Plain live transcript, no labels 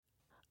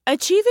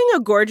Achieving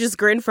a gorgeous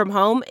grin from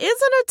home isn't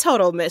a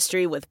total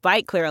mystery with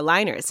Byte Clear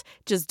aligners.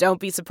 Just don't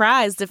be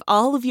surprised if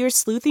all of your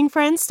sleuthing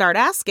friends start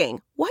asking,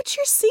 "What's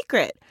your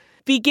secret?"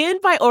 Begin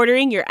by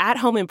ordering your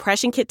at-home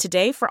impression kit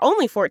today for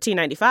only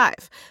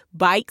 $14.95.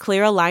 Byte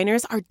Clear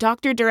aligners are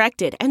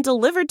doctor-directed and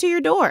delivered to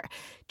your door.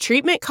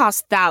 Treatment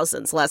costs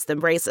thousands less than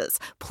braces.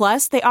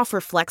 Plus, they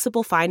offer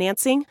flexible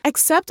financing,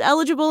 accept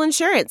eligible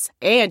insurance,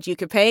 and you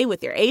can pay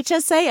with your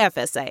HSA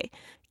FSA.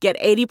 Get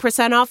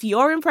 80% off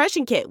your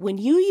impression kit when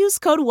you use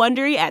code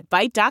WONDERY at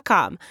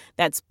Byte.com.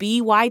 That's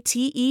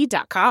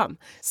BYTE.com.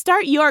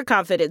 Start your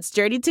confidence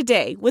journey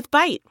today with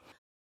Byte.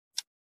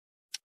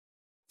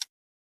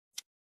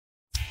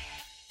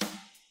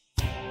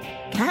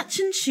 Catch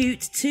and Shoot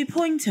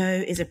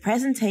 2.0 is a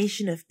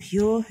presentation of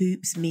Pure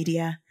Hoops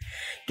Media.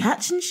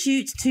 Catch and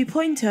Shoot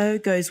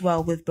 2.0 goes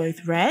well with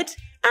both red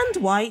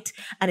and white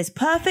and is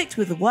perfect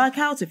with the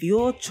workout of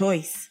your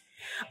choice.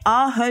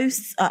 Our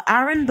hosts are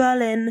Aaron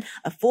Berlin,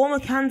 a former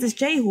Kansas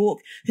Jayhawk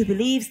who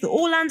believes the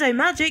Orlando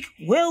Magic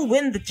will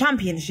win the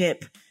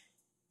championship.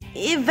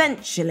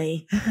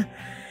 Eventually.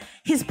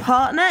 His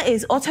partner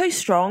is Otto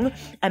Strong,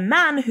 a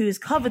man who has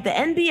covered the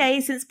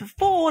NBA since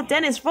before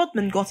Dennis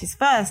Rodman got his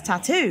first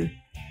tattoo.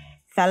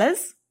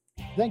 Fellas?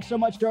 Thanks so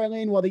much,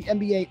 Darlene. Well, the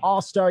NBA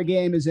All-Star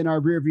Game is in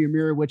our rearview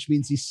mirror, which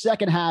means the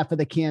second half of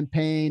the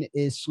campaign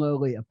is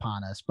slowly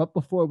upon us. But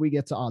before we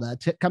get to all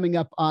that, coming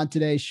up on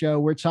today's show,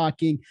 we're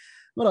talking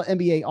a little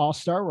NBA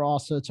All-Star. We're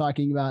also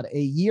talking about a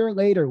year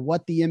later,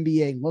 what the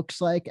NBA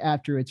looks like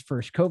after its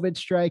first COVID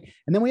strike.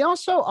 And then we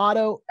also,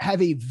 Otto,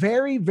 have a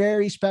very,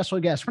 very special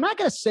guest. We're not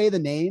going to say the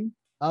name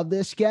of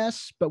this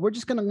guest, but we're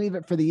just going to leave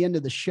it for the end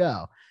of the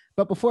show.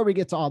 But before we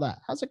get to all that,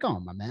 how's it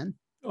going, my man?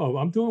 Oh,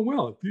 I'm doing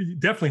well. You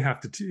definitely have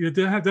to. You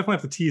definitely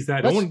have to tease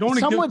that.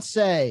 Some would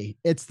say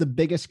it's the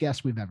biggest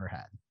guest we've ever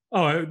had.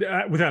 Oh,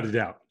 without a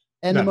doubt.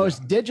 And the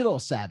most digital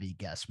savvy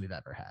guest we've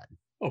ever had.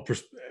 Oh,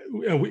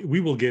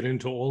 we will get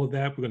into all of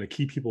that. We're going to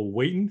keep people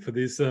waiting for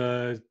these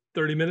 30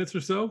 minutes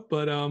or so.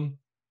 But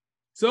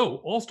so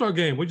All-Star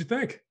Game, what'd you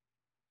think?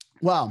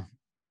 Well,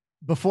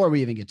 before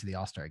we even get to the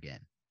All-Star Game,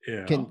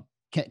 yeah,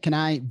 can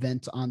I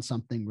vent on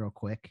something real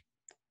quick?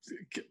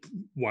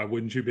 Why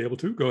wouldn't you be able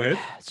to? Go ahead.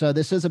 So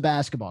this is a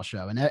basketball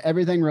show and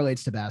everything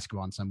relates to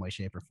basketball in some way,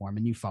 shape, or form.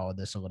 And you follow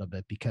this a little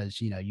bit because,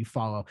 you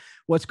follow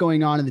what's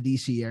going on in the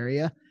DC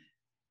area.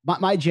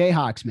 My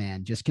Jayhawks,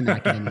 man, just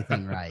cannot get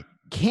anything right.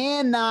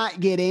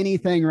 Cannot get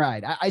anything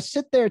right. I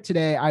sit there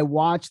today. I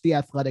watch the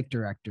athletic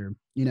director,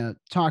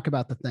 talk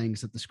about the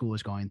things that the school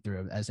is going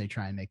through as they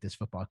try and make this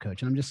football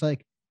coach. And I'm just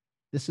like,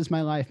 this is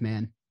my life,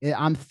 man.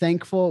 I'm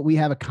thankful we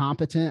have a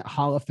competent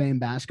Hall of Fame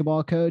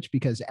basketball coach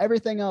because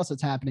everything else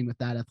that's happening with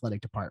that athletic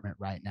department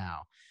right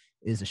now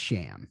is a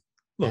sham.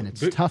 Look, and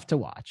it's tough to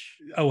watch.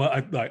 Oh, well,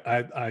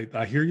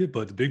 I hear you,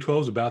 but the Big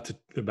 12 is about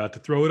to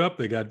throw it up.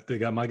 They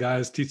got my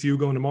guys TCU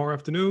going tomorrow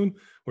afternoon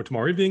or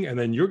tomorrow evening, and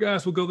then your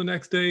guys will go the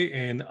next day.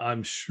 And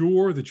I'm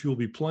sure that you'll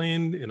be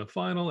playing in a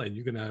final, and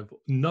you're gonna have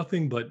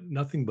nothing but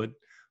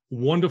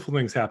wonderful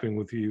things happening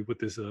with you with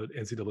this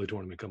NCAA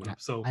tournament coming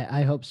up. So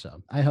I hope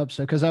so.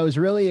 Because I was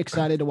really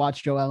excited to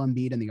watch Joel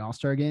Embiid in the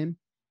All-Star game.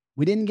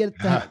 We didn't get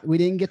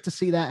to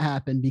see that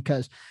happen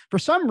because for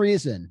some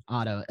reason,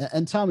 Otto,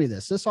 and tell me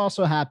this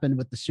also happened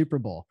with the Super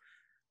Bowl.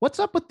 What's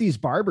up with these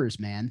barbers,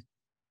 man?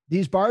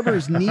 These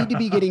barbers need to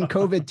be getting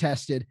COVID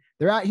tested.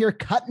 They're out here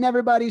cutting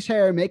everybody's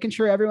hair, making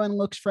sure everyone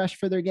looks fresh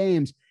for their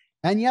games.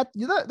 And yet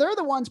they're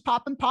the ones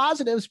popping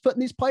positives, putting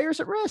these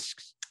players at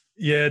risk.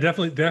 Yeah,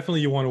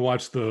 definitely. You want to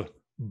watch the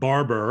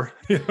barber,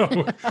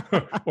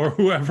 or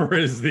whoever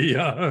is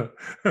the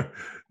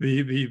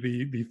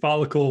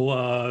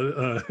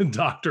follicle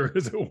doctor,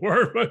 as it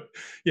were. But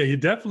yeah, you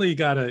definitely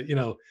gotta,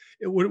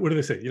 what do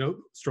they say?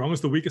 Strong is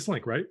the weakest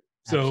link, right?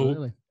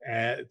 So,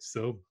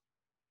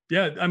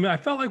 yeah. I mean, I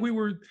felt like we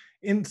were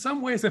in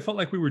some ways. I felt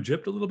like we were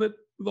gypped a little bit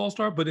with All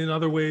Star, but in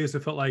other ways,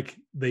 it felt like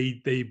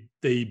they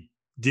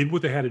did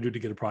what they had to do to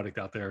get a product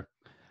out there.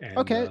 And,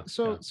 okay,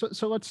 so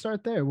let's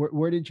start there.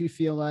 Where did you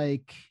feel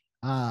like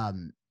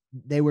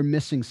they were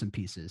missing some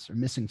pieces or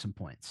missing some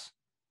points?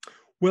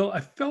 Well, I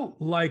felt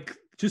like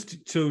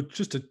just to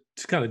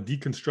kind of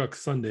deconstruct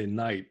Sunday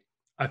night,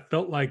 I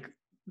felt like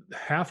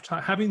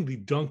halftime, having the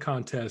dunk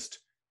contest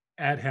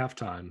at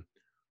halftime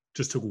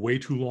just took way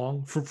too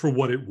long for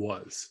what it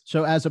was.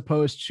 So as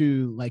opposed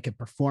to like a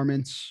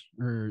performance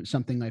or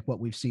something like what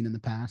we've seen in the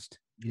past?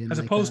 As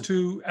opposed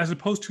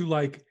to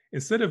like,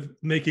 instead of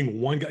making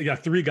one guy, you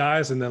got three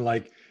guys, and then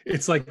like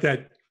it's like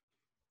that,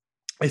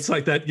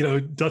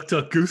 duck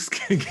duck goose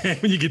game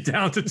when you get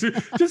down to two.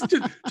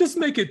 Just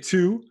make it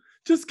two.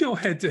 Just go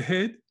head to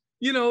head.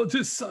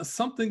 Just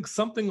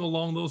something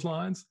along those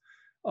lines.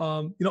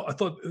 I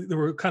thought there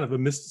were kind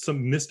of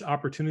some missed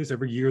opportunities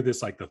every year.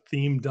 This like the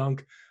theme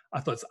dunk.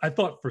 I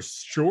thought for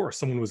sure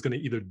someone was going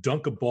to either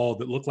dunk a ball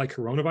that looked like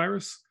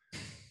coronavirus,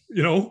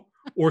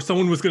 or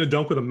someone was going to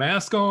dunk with a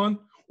mask on,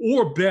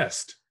 or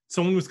best,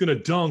 someone was going to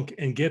dunk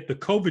and get the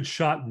COVID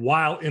shot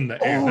while in the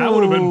air. That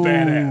would have been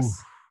badass.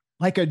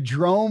 Like a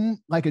drone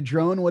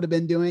would have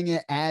been doing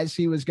it as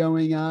he was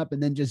going up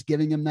and then just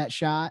giving him that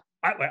shot.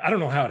 I don't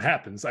know how it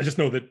happens. I just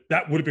know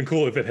that would have been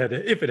cool if it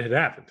had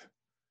happened.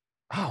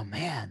 Oh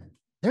man,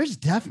 there's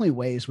definitely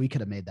ways we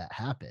could have made that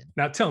happen.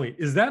 Now tell me,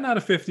 is that not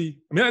a 50?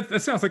 I mean,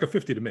 that sounds like a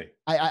 50 to me.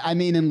 I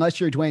mean, unless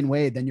you're Dwayne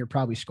Wade, then you're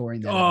probably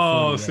scoring that.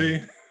 Oh,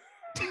 see.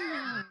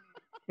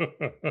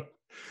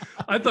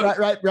 I thought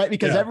right,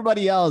 because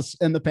everybody else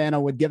in the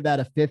panel would give that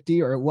a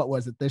 50, or what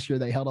was it this year?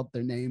 They held up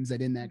their names. They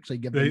didn't actually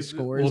give them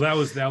scores. Well,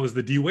 that was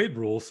the D Wade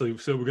rule. So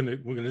we're gonna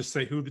just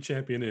say who the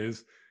champion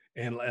is,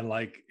 and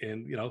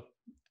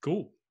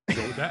cool,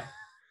 go with that.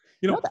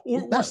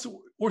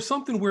 Or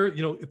something where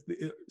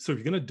if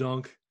you're gonna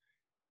dunk,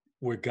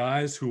 where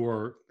guys who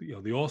are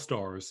the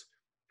all-stars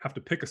have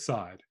to pick a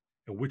side,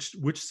 and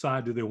which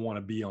side do they want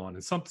to be on,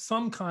 and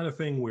some kind of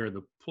thing where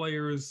the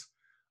players.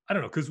 I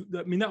don't know, because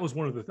I mean that was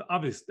one of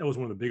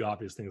the big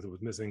obvious things that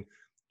was missing.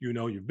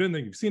 You've been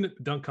there, you've seen it,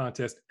 the dunk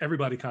contest.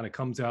 Everybody kind of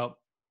comes out,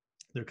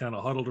 they're kind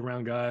of huddled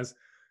around guys.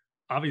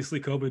 Obviously,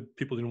 COVID,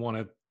 people didn't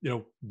want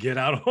to get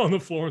out on the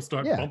floor and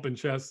start bumping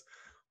chests.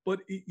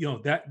 But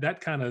that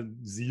kind of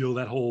zeal,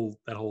 that whole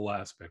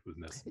aspect was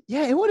missing.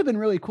 Yeah, it would have been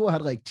really cool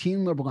had like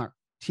Team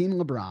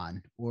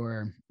LeBron,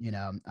 or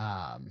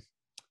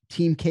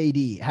Team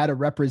KD had a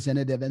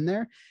representative in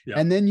there,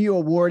 and then you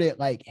award it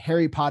like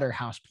Harry Potter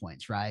house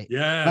points, right?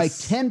 Yeah, like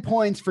 10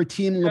 points for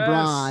Team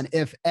LeBron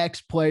if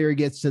X player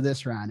gets to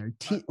this round,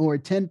 or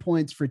 10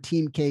 points for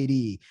Team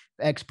KD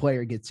if X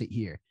player gets it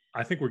here.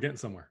 I think we're getting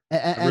somewhere.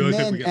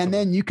 And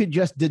then you could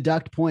just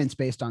deduct points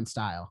based on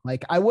style.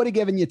 Like I would have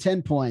given you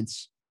 10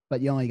 points,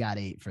 but you only got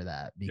 8 for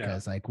that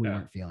because we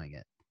weren't feeling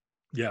it.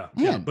 Yeah,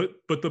 man. Yeah,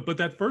 but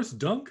that first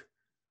dunk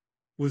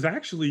was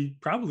actually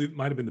probably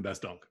might have been the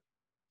best dunk.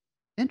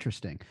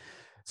 Interesting.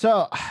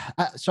 So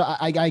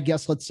I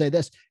guess let's say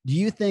this. Do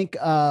you think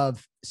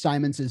of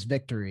Simons's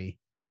victory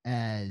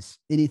as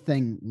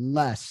anything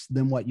less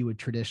than what you would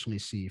traditionally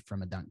see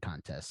from a dunk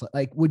contest?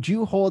 Like, would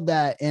you hold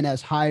that in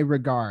as high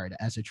regard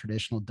as a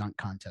traditional dunk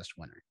contest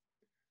winner?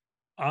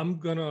 I'm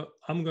gonna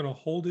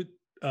hold it.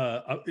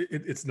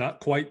 It's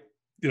not quite,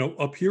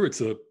 up here.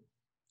 It's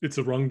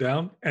a rung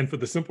down, and for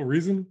the simple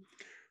reason,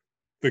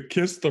 the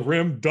kiss the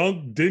rim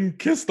dunk didn't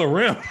kiss the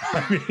rim.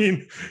 I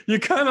mean, you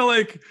kind of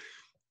like.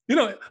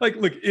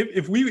 Look,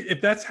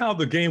 if that's how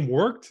the game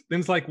worked,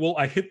 then it's like, well,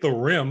 I hit the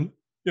rim.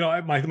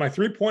 My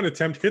 3-point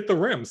attempt hit the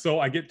rim,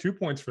 so I get 2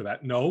 points for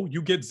that. No,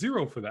 you get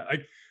 0 for that.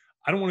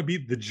 I don't want to be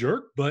the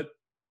jerk, but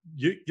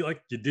you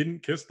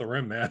didn't kiss the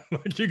rim, man.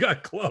 Like you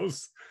got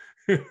close.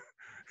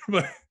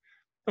 But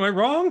am I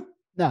wrong?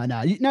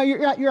 No,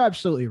 you're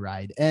absolutely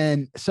right.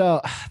 And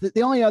so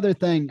the only other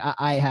thing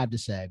I have to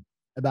say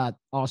about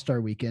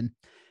All-Star Weekend,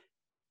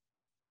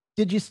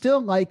 did you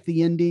still like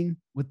the ending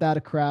without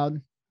a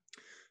crowd?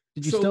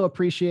 Did you still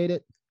appreciate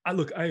it?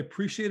 I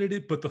appreciated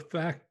it, but the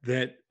fact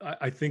that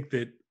I think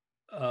at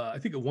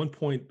one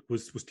point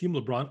was Team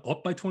LeBron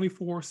up by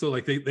 24. So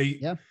like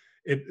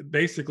it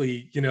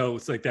basically,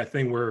 it's like that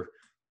thing where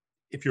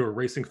if you're a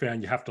racing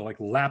fan, you have to like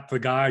lap the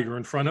guy you're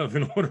in front of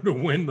in order to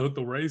win the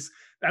race.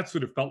 That's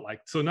what it felt like.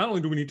 So not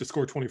only do we need to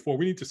score 24,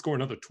 we need to score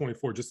another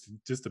 24 just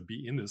to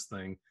be in this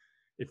thing.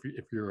 If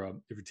you're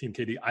Team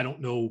KD, I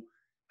don't know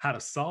how to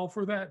solve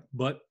for that,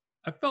 but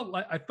I felt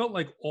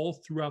like all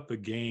throughout the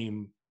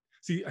game.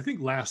 See, I think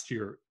last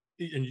year,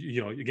 and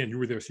again, you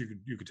were there, so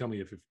you could tell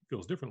me if it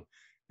feels differently.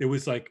 It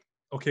was like,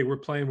 okay, we're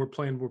playing,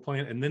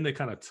 and then they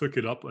kind of took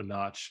it up a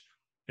notch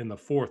in the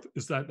fourth.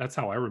 That's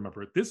how I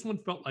remember it. This one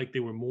felt like they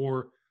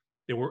were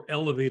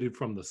elevated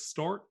from the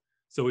start,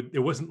 so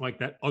it wasn't like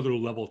that other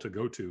level to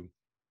go to.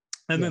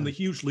 And then the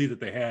huge lead that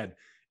they had,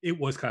 it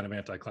was kind of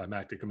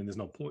anticlimactic. I mean, there's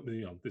no point,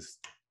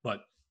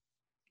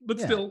 but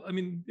still, I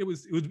mean, it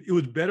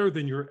was better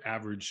than your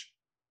average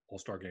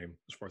All-Star game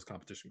as far as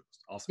competition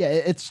goes. Also. Yeah,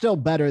 it's still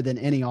better than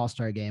any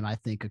All-Star game, I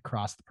think,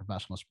 across the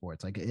professional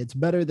sports. Like it's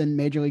better than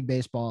Major League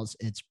Baseball's.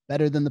 It's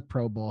better than the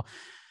Pro Bowl.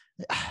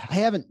 I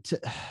haven't,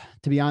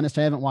 to be honest,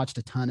 I haven't watched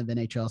a ton of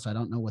NHL, so I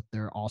don't know what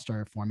their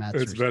All-Star formats.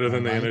 It's better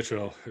than the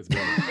NHL. It's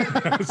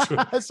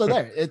better. So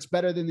it's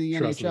better than the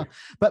NHL.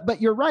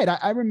 But you're right.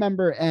 I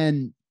remember,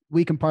 and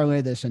we can parlay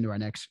this into our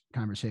next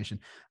conversation.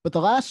 But the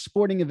last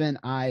sporting event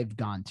I've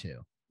gone to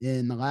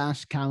in the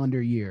last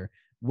calendar year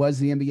was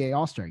the NBA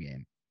All-Star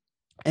Game.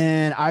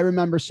 And I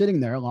remember sitting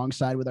there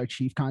alongside with our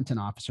chief content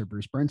officer,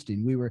 Bruce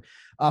Bernstein. We were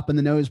up in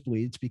the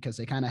nosebleeds because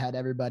they kind of had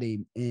everybody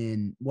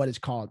in what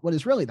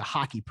is really the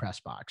hockey press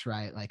box,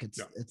 right? Like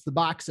it's the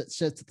box that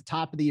sits at the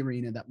top of the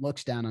arena that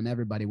looks down on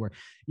everybody, where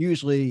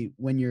usually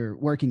when you're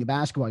working a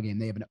basketball game,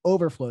 they have an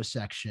overflow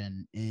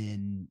section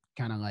in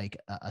kind of like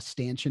a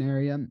stanchion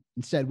area.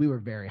 Instead, we were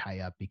very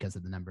high up because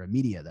of the number of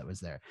media that was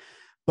there.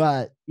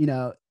 But,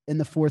 in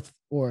the fourth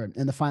or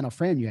in the final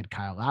frame, you had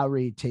Kyle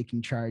Lowry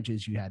taking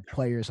charges. You had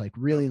players like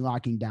really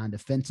locking down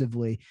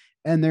defensively.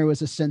 And there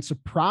was a sense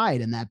of pride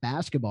in that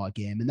basketball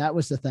game. And that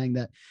was the thing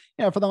that,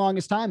 for the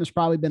longest time has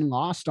probably been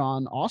lost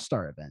on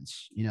all-star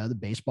events. The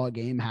baseball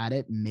game had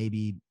it,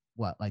 maybe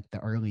like the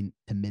early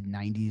to mid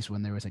 90s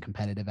when there was a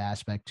competitive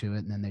aspect to it.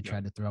 And then they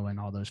tried to throw in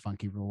all those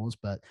funky rules.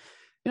 But,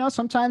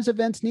 sometimes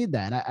events need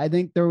that. I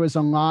think there was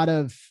a lot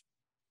of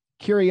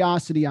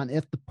curiosity on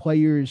if the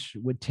players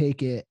would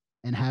take it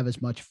and have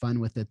as much fun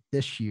with it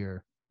this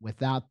year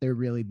without there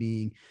really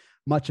being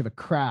much of a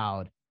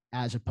crowd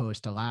as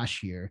opposed to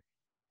last year.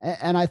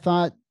 And I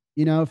thought,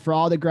 for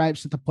all the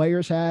gripes that the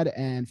players had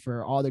and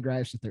for all the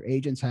gripes that their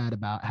agents had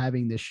about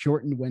having this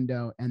shortened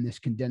window and this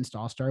condensed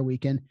All-Star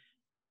weekend,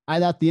 I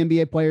thought the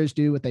NBA players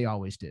do what they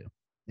always do.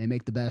 They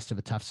make the best of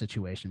a tough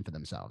situation for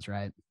themselves,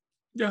 right?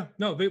 Yeah,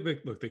 no,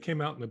 they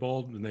came out and they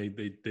balled and they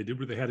did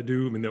what they had to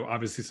do. I mean, there were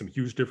obviously some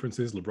huge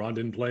differences. LeBron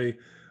didn't play.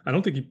 I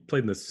don't think he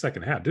played in the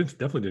second half.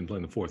 Definitely didn't play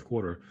in the fourth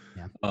quarter.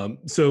 Yeah.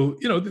 So,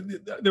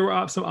 there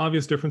were some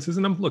obvious differences,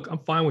 and I'm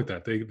fine with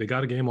that. They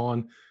got a game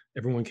on.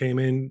 Everyone came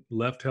in,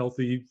 left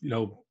healthy.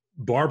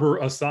 Barber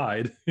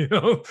aside, they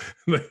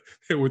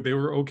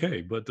were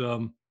okay. But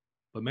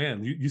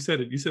man, you said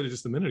it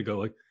just a minute ago.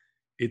 Like,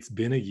 it's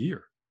been a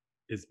year.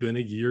 It's been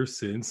a year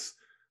since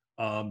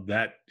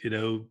that.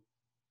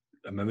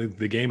 I remember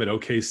the game at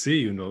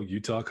OKC,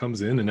 Utah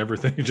comes in and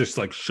everything just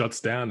like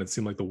shuts down. It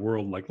seemed like the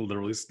world like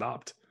literally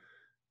stopped.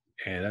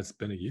 And that's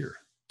been a year.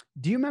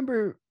 Do you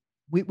remember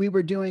we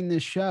were doing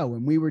this show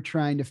and we were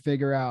trying to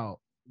figure out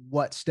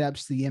what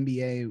steps the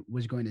NBA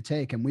was going to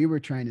take? And we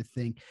were trying to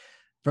think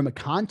from a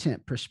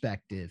content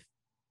perspective,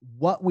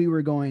 what we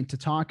were going to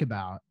talk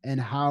about and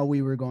how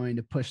we were going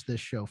to push this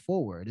show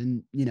forward.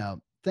 And,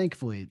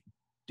 thankfully,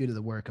 due to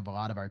the work of a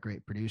lot of our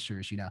great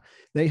producers,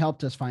 they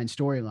helped us find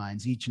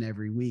storylines each and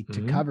every week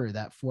to cover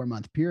that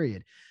 4-month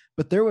period.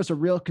 But there was a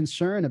real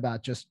concern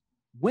about just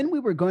when we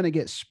were going to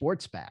get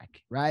sports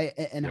back, right?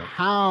 And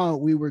how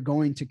we were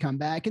going to come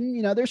back.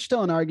 And, there's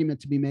still an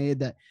argument to be made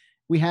that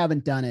we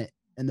haven't done it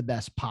in the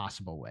best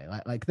possible way.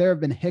 Like there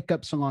have been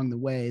hiccups along the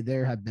way.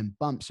 There have been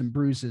bumps and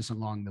bruises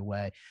along the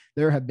way.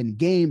 There have been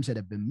games that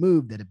have been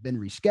moved, that have been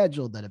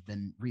rescheduled, that have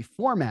been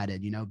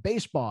reformatted.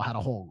 Baseball had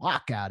a whole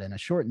lockout in a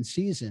shortened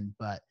season,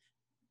 but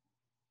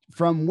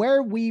from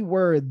where we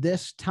were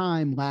this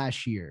time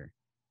last year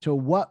to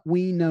what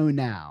we know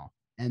now,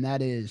 and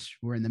that is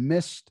we're in the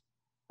midst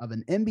of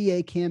an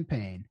NBA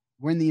campaign.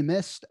 We're in the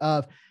midst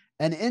of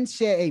an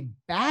NCAA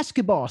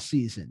basketball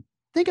season.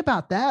 Think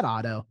about that,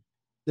 Otto.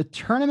 The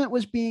tournament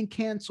was being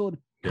canceled.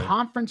 Yeah.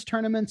 Conference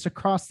tournaments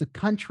across the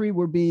country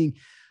were being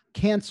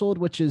canceled,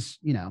 which is,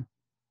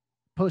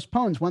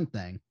 postpone's one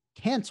thing.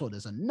 Canceled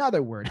is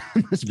another word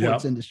in the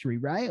sports industry,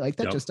 right? Like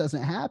that just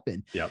doesn't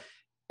happen. Yep.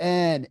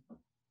 And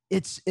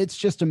it's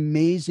just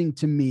amazing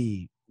to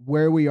me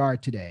where we are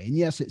today. And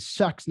yes, it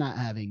sucks not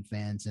having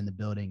fans in the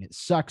building. It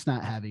sucks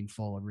not having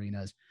full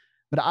arenas,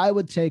 but I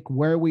would take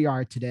where we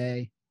are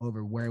today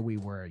over where we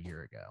were a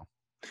year ago.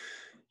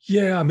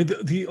 Yeah, I mean,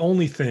 the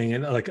only thing,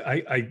 and like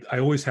I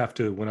always have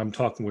to, when I'm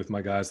talking with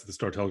my guys at the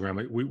Star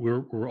Telegram,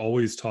 we're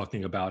always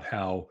talking about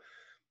how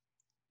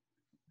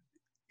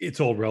it's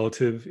all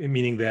relative,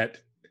 meaning that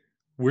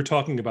we're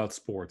talking about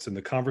sports and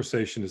the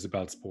conversation is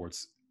about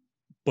sports,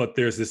 but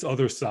there's this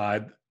other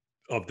side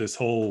of this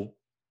whole,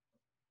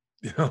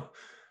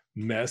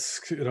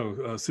 mess,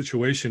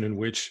 situation in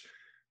which,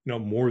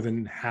 more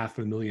than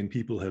 500,000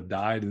 people have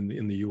died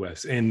in the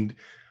U.S. And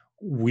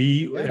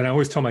I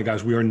always tell my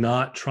guys, we are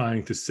not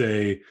trying to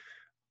say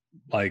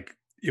like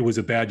it was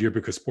a bad year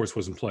because sports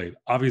wasn't played.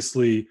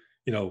 Obviously,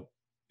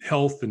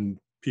 health and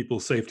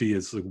people's safety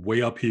is like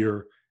way up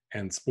here,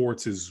 and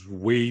sports is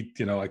way,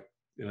 I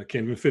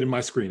can't even fit in my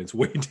screen. It's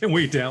way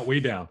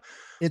down.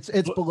 It's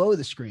below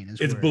the screen.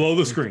 It's below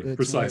the screen,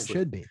 precisely. It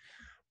should be.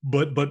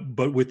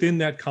 But within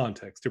that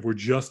context, if we're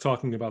just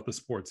talking about the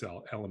sports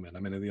element, I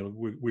mean,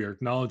 we are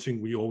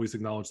acknowledging. We always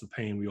acknowledge the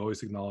pain. We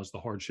always acknowledge the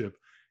hardship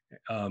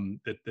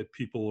that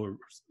people are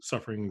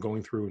suffering and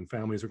going through, and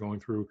families are going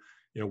through.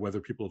 Whether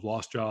people have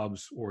lost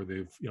jobs or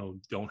they've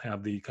don't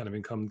have the kind of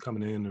income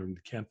coming in, or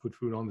can't put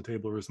food on the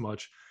table or as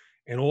much.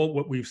 And all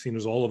what we've seen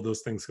is all of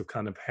those things have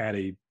kind of had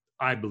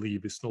I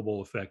believe, a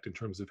snowball effect in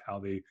terms of how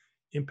they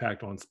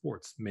impact on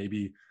sports.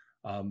 Maybe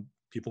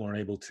people aren't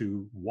able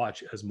to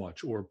watch as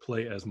much or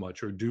play as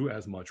much or do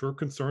as much, or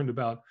concerned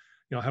about,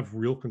 have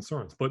real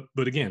concerns. But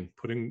again,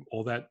 putting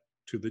all that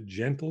to the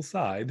gentle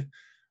side,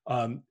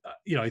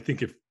 I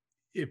think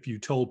if you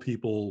told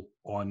people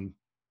on,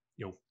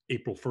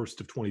 April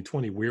 1st of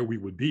 2020 where we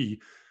would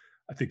be,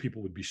 I think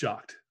people would be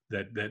shocked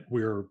that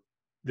we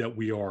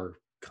are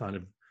kind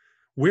of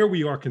where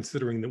we are,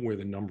 considering that where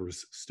the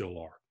numbers still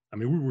are. I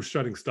mean, we were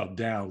shutting stuff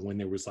down when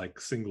there was like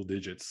single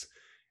digits,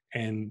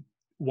 and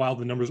while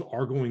the numbers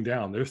are going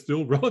down, they're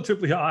still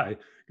relatively high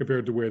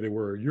compared to where they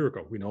were a year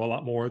ago. We know a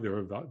lot more. There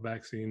are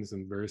vaccines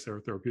and various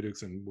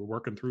therapeutics, and we're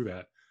working through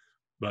that.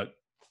 But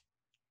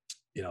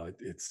it'll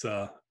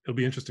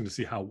be interesting to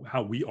see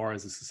how we are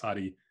as a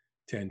society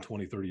 10,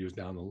 20, 30 years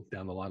down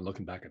the line,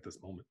 looking back at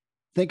this moment.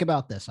 Think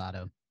about this,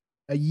 Otto.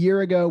 A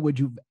year ago, would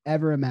you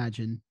ever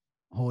imagine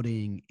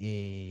holding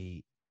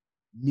a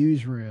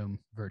newsroom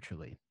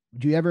virtually?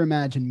 Would you ever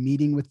imagine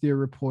meeting with your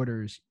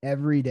reporters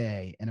every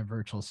day in a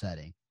virtual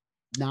setting,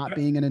 not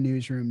being in a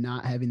newsroom,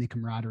 not having the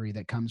camaraderie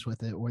that comes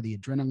with it, or the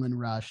adrenaline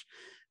rush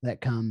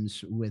that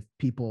comes with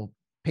people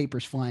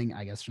papers flying.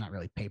 I guess they're not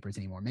really papers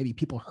anymore. Maybe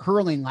people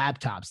hurling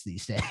laptops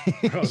these days.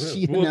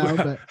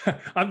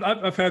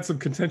 I've had some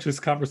contentious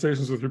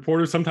conversations with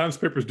reporters. Sometimes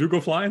papers do go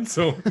flying.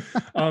 So,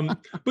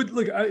 but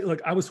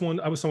I was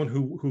someone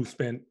who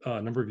spent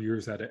a number of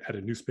years at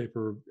a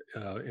newspaper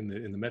in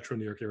the Metro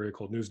New York area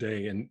called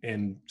Newsday,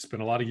 and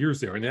spent a lot of years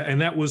there.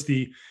 And that was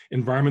the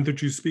environment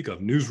that you speak of,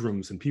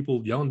 newsrooms and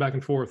people yelling back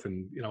and forth,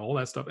 and all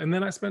that stuff. And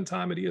then I spent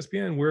time at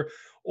ESPN where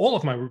all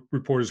of my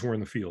reporters were in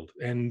the field,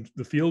 and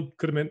the field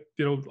could have meant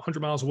 100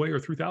 miles away or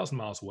 3,000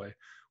 miles away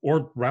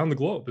or around the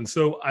globe. And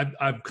so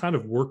I've kind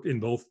of worked in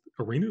both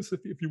arenas,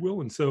 if you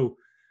will. And so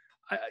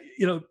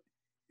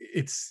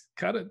it's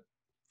kind of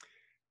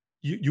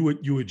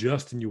you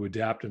adjust and you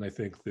adapt. And I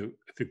think that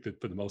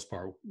for the most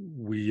part,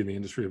 we in the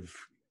industry have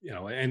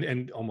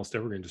and almost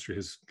every industry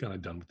has kind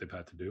of done what they've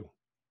had to do.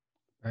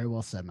 Very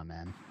well said, my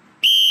man.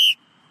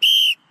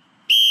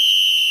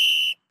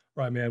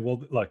 Right, man.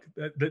 Well, look,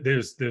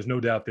 there's no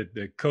doubt that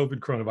the COVID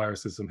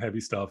coronavirus is some heavy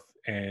stuff.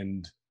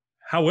 And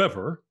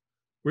however,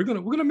 we're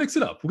gonna mix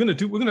it up. We're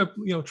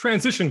gonna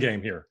transition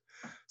game here.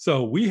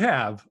 So we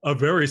have a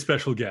very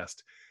special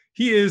guest.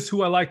 He is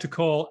who I like to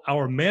call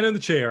our man in the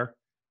chair,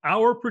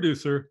 our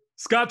producer,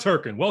 Scott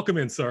Turkin. Welcome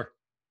in, sir.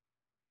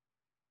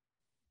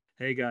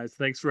 Hey guys,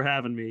 thanks for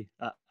having me.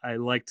 I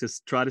like to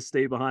try to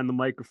stay behind the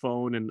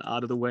microphone and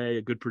out of the way.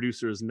 A good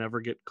producer is never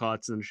get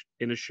caught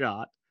in a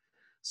shot.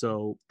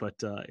 So, but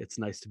it's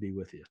nice to be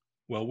with you.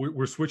 Well,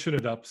 we're switching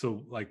it up.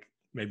 So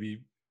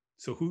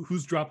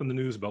who's dropping the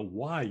news about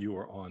why you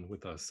are on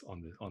with us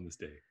on this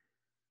day?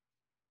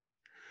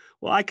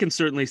 Well, I can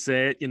certainly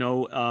say it.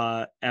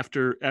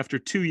 After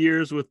 2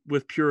 years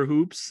with Pure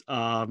Hoops,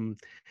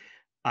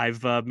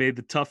 I've made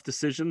the tough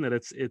decision that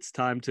it's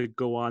time to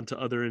go on to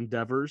other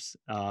endeavors.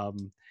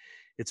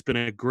 It's been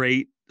a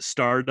great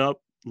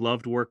startup.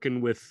 Loved working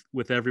with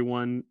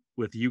everyone,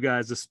 with you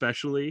guys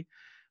especially.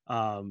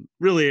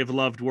 Really have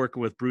loved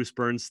working with Bruce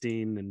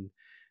Bernstein, and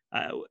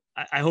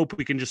I hope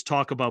we can just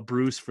talk about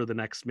Bruce for the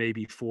next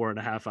maybe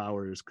 4.5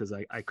 hours, because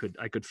I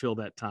could fill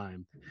that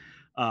time.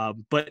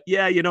 But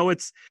yeah,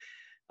 it's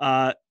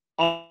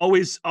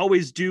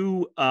always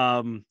do.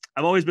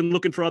 I've always been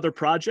looking for other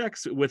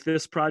projects with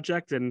this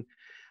project, and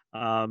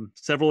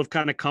several have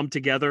kind of come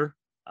together,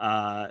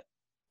 at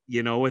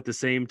the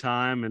same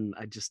time. And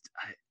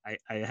I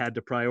had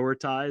to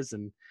prioritize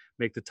and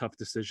make the tough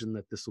decision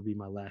that this will be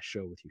my last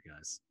show with you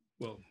guys.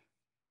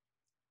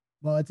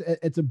 Well,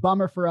 it's a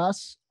bummer for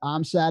us.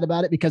 I'm sad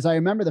about it, because I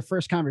remember the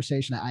first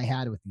conversation I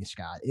had with you,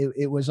 Scott.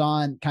 It was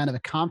on kind of a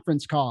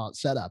conference call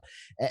setup,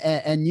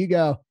 and you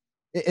go,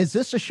 "Is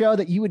this a show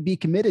that you would be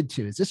committed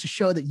to? Is this a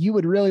show that you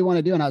would really want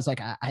to do?" And I was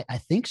like, I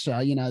think so.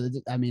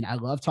 I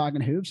love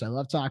talking hoops. I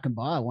love talking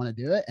ball. I want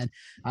to do it. And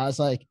I was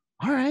like,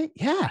 all right,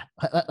 yeah.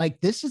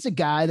 Like, this is a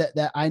guy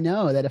that I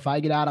know that if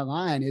I get out of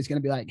line is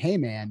going to be like, hey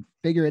man,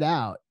 figure it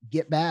out,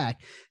 get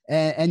back.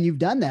 And you've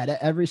done that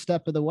at every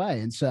step of the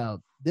way. And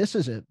so this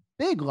is a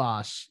big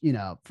loss,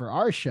 for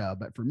our show,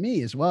 but for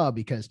me as well,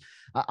 because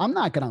I'm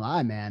not going to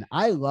lie, man.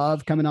 I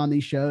love coming on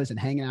these shows and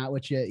hanging out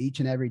with you each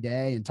and every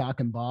day and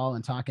talking ball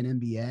and talking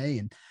NBA.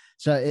 And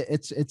so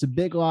it's a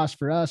big loss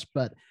for us,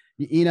 but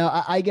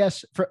I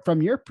guess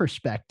from your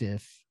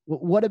perspective,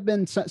 what have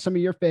been some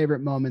of your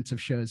favorite moments of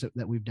shows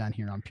that we've done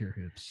here on Pure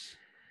Hoops?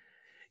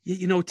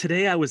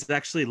 Today I was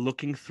actually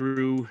looking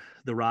through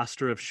the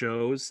roster of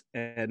shows,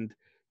 and,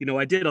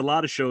 I did a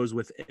lot of shows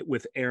with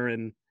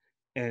Aaron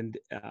and,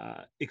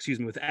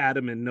 with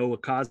Adam and Noah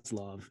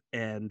Kozlov.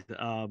 And,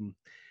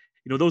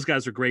 those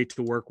guys are great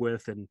to work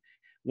with. And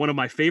one of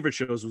my favorite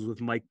shows was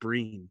with Mike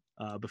Breen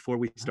before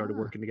we started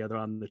working together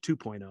on the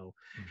 2.0.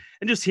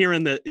 And just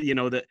hearing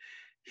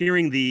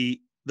the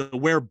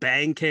where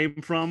Bang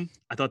came from,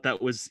 I thought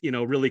that was,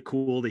 really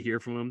cool to hear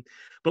from him.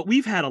 But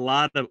we've had a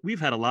lot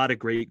of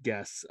great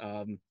guests.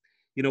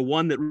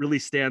 One that really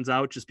stands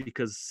out, just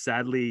because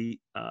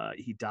sadly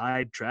he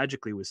died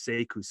tragically, was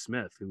Sekou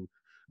Smith, who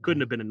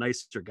couldn't have been a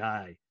nicer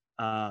guy.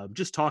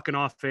 Just talking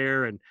off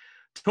air and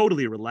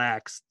totally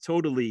relaxed,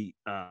 totally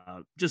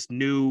just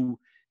knew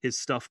his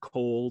stuff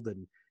cold.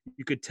 And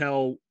you could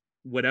tell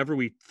whatever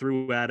we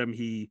threw at him,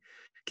 he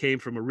came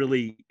from a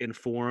really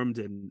informed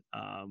and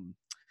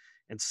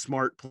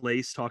smart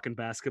place talking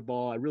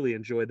basketball. I really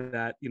enjoyed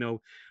that.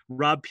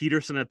 Rob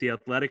Peterson at The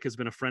Athletic has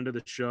been a friend of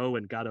the show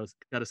and got us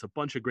a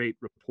bunch of great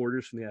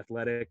reporters from The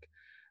Athletic.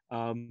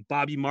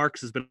 Bobby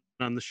Marks has been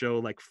on the show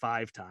like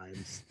 5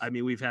 times. I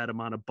mean, we've had him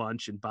on a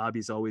bunch, and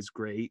Bobby's always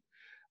great.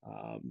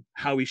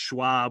 Howie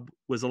Schwab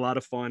was a lot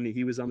of fun.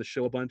 He was on the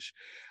show a bunch.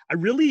 I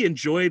really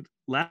enjoyed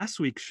last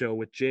week's show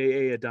with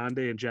J.A.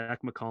 Adande and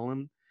Jack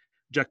McCallum,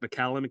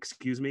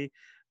 excuse me.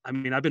 I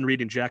mean, I've been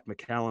reading Jack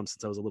McCallum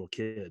since I was a little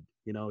kid,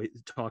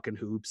 talking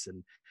hoops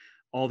and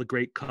all the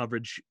great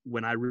coverage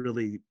when I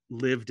really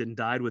lived and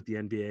died with the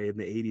NBA in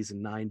the 80s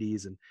and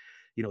 90s. And,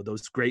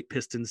 those great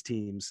Pistons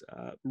teams,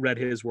 read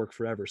his work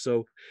forever.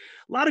 So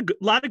a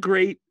lot of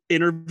great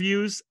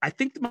interviews. I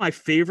think my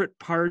favorite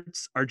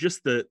parts are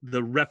just the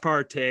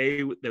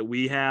repartee that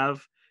we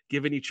have,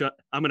 giving each other,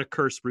 I'm going to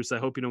curse, Bruce, I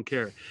hope you don't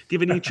care,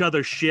 giving each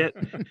other shit,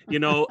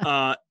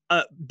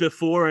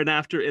 before and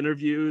after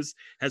interviews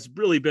has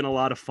really been a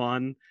lot of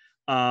fun.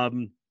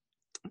 I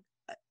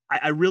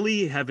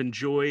really have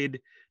enjoyed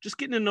just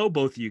getting to know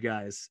both of you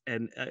guys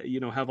and,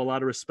 have a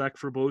lot of respect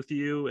for both of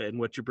you and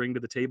what you bring to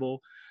the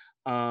table.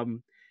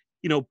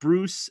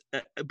 Bruce,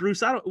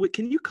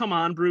 can you come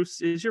on, Bruce?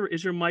 Is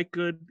your mic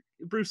good?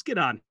 Bruce, get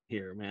on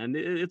here, man.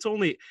 It's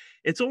only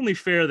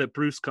fair that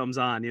Bruce comes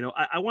on.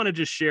 I want to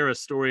just share a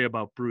story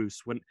about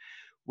Bruce.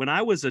 When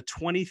I was a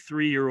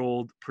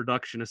 23-year-old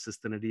production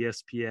assistant at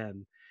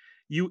ESPN,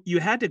 you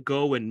had to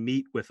go and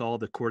meet with all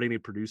the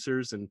coordinating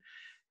producers, and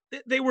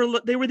they were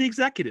the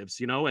executives,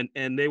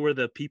 and they were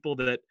the people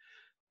that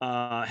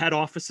had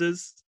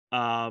offices.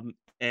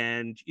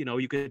 And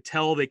you could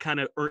tell they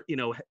kind of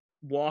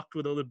walked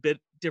with a little bit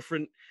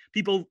different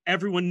people.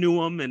 Everyone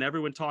knew him and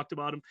everyone talked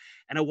about him.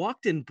 And I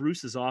walked in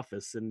Bruce's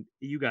office, and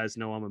you guys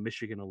know I'm a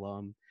Michigan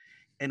alum,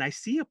 and I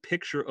see a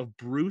picture of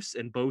Bruce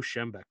and Bo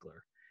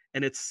Schembechler,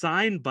 and it's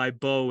signed by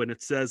Bo, and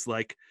it says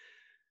like,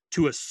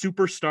 "To a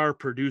superstar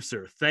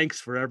producer, thanks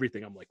for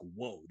everything." I'm like,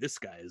 whoa, this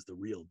guy is the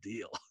real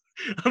deal.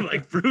 I'm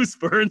like, Bruce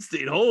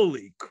Bernstein,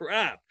 holy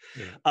crap.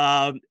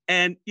 Yeah.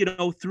 And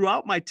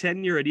throughout my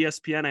tenure at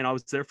ESPN, and I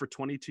was there for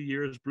 22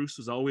 years, Bruce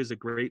was always a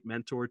great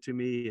mentor to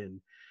me.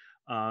 And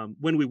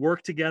when we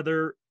worked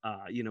together,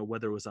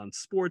 whether it was on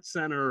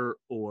SportsCenter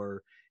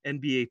or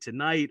NBA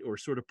Tonight or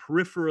sort of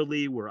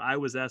peripherally where I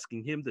was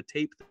asking him to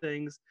tape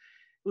things,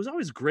 it was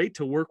always great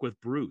to work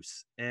with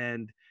Bruce.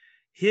 And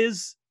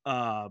his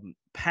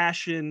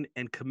passion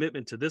and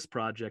commitment to this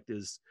project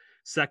is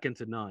second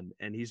to none.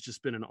 And he's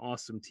just been an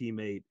awesome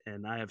teammate.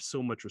 And I have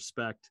so much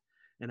respect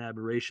and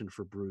admiration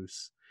for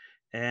Bruce.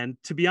 And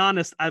to be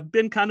honest, I've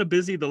been kind of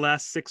busy the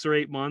last 6 or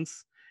 8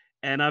 months,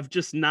 and I've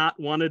just not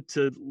wanted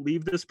to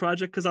leave this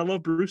project because I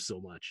love Bruce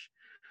so much.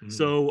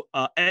 So,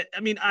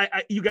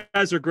 you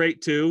guys are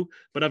great too,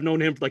 but I've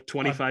known him for like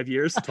 25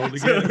 years. Totally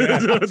get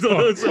it. So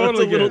it's a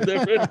little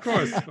different. Of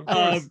course.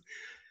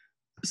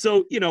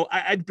 So,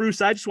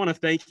 Bruce, I just want to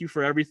thank you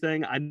for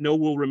everything. I know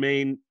we'll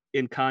remain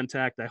in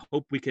contact. I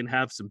hope we can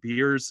have some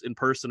beers in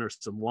person or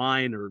some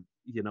wine, or,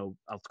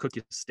 I'll cook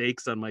you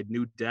steaks on my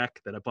new deck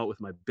that I bought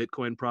with my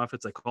Bitcoin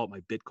profits. I call it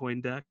my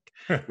Bitcoin deck,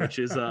 which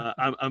is,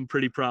 I'm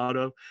pretty proud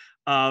of.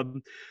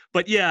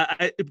 But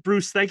yeah,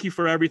 Bruce, thank you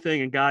for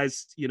everything. And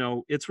guys,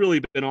 it's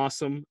really been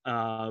awesome.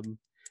 I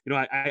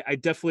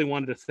definitely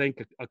wanted to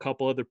thank a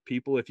couple other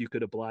people, if you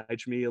could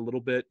oblige me a little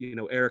bit,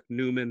 Eric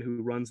Newman,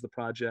 who runs the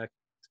project.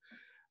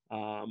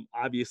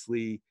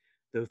 Obviously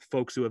the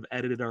folks who have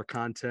edited our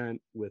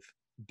content with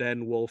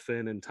Ben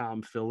Wolfen and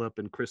Tom Phillip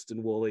and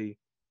Kristen Woolley,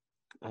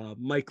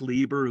 Mike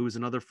Lieber, who is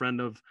another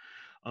friend of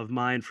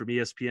mine from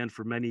ESPN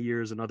for many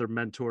years, another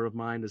mentor of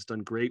mine, has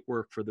done great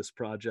work for this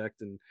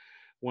project, and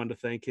wanted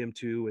to thank him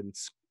too. And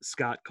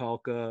Scott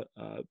Kalka,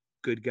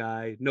 good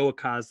guy, Noah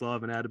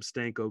Kozlov and Adam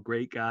Stanko,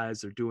 great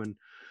guys. They're doing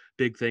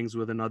big things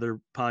with another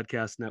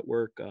podcast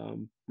network.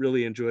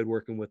 Really enjoyed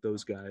working with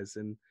those guys.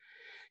 And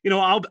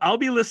I'll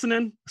be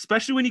listening,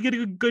 especially when you get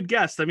a good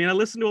guest. I mean, I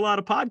listen to a lot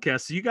of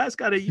podcasts, so you guys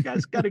gotta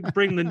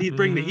bring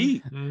the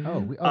heat. We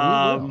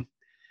will.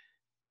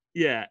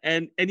 Yeah.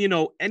 And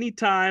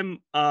anytime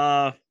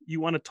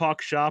you want to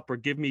talk shop or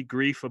give me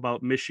grief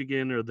about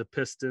Michigan or the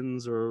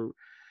Pistons or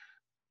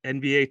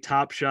NBA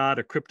Top Shot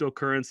or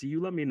cryptocurrency,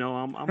 you let me know.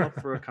 I'm up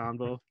for a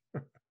convo.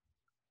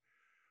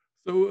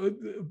 So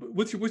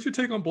what's your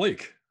take on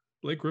Blake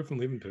Griffin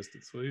leaving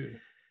Pistons? What do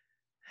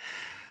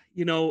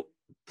you...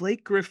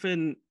 Blake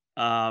Griffin,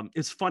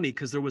 it's funny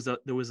because there was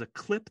a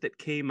clip that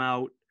came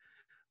out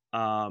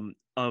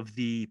of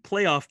the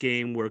playoff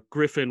game where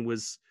Griffin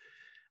was,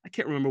 I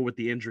can't remember what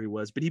the injury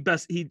was, but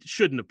he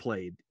shouldn't have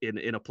played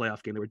in a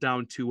playoff game. They were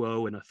down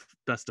 2-0 in a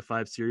best of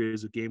 5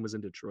 series. The game was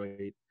in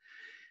Detroit,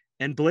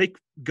 and Blake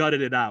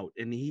gutted it out,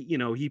 and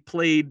he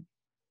played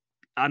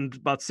on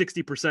about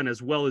 60%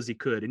 as well as he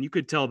could, and you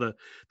could tell the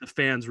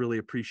fans really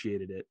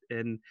appreciated it.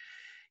 And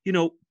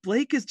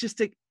Blake is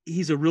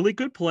he's a really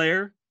good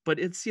player. But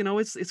it's kind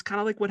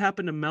of like what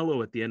happened to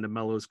Melo at the end of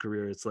Melo's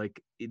career. It's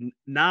like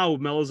now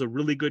Melo's a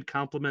really good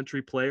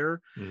complementary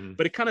player,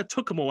 but it kind of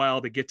took him a while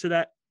to get to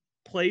that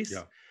place.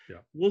 Yeah.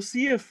 We'll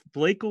see if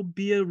Blake will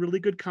be a really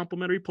good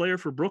complementary player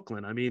for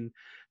Brooklyn. I mean,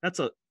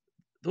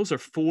 those are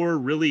 4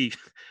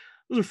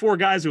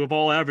 guys who have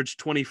all averaged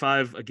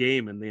 25 a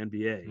game in the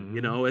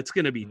NBA. It's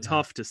going to be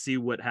tough to see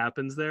what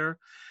happens there.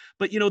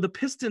 But, the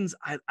Pistons,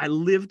 I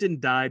lived and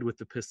died with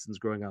the Pistons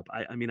growing up.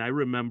 I mean, I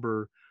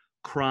remember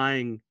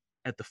crying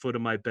at the foot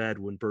of my bed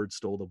when Bird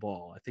stole the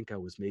ball. I think I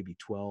was maybe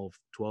 12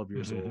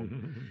 years old,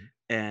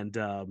 and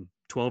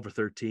 12 or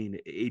 13,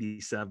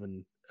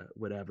 87,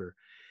 whatever.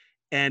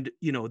 And,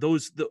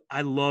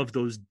 I love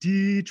those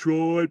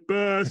Detroit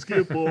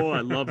basketball. I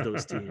love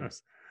those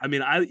teams. I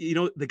mean,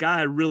 the guy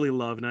I really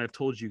love, and I've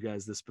told you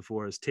guys this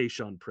before, is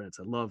Tayshaun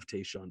Prince. I love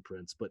Tayshaun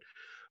Prince, but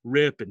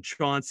Rip and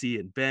Chauncey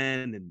and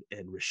Ben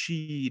and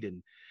Rashid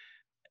and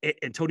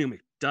Antonio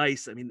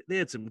McDyess. I mean, they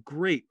had some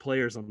great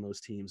players on those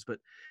teams, but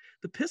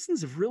the Pistons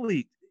have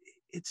really,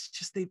 it's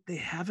just they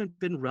haven't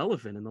been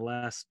relevant in the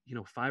last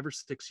 5 or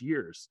 6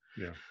 years.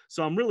 Yeah.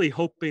 So I'm really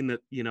hoping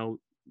that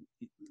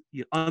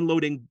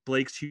unloading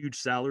Blake's huge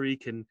salary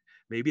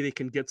maybe they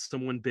can get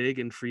someone big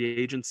in free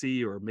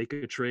agency or make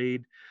a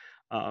trade.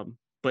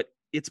 But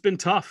it's been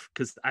tough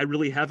because I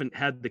really haven't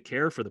had the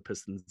care for the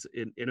Pistons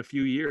in a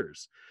few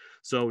years.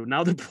 So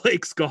now that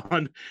Blake's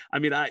gone, I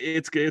mean,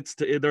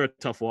 they're a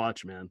tough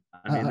watch, man.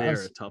 I mean, they're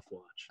a tough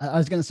watch. I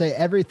was going to say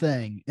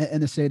everything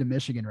in the state of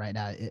Michigan right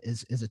now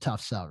is a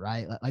tough sell,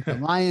 right? Like the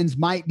Lions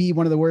might be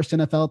one of the worst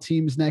NFL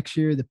teams next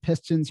year. The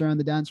Pistons are on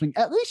the downswing.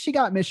 At least you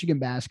got Michigan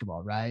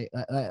basketball, right?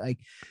 Like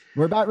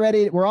we're about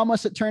ready. We're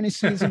almost at tourney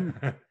season.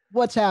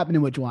 What's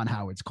happening with Juwan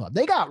Howard's club?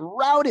 They got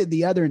routed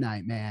the other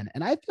night, man.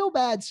 And I feel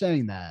bad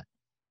saying that,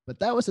 but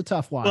that was a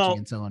tough watch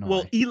against Illinois.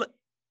 Well,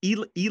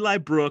 Eli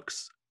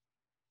Brooks.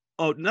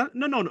 Oh, no.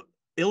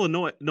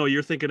 Illinois. No,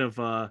 you're thinking of,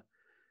 we're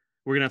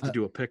going to have to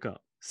do a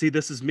pickup. See,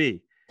 this is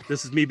me.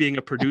 This is me being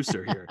a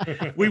producer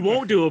here. We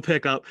won't do a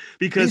pickup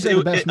because these are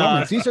the best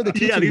moments. These are the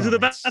these are the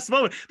best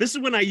moments. This is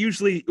when I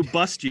usually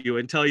bust you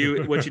and tell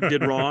you what you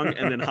did wrong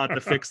and then how to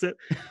fix it.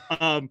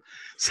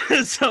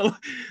 So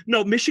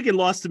no, Michigan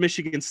lost to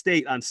Michigan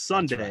State on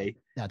Sunday.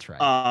 That's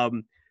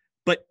right.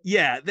 But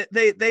yeah,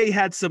 they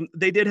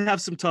did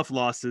have some tough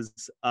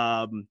losses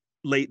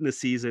late in the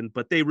season,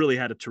 but they really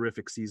had a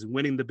terrific season,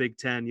 winning the Big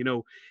Ten.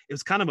 It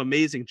was kind of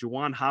amazing.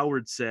 Juwan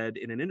Howard said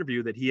in an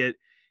interview that he had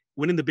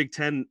winning the Big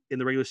Ten in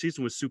the regular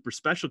season was super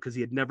special because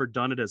he had never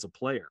done it as a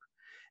player.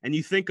 And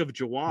you think of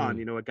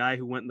Juwan, a guy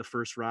who went in the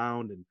first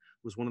round and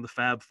was one of the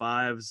Fab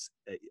Fives,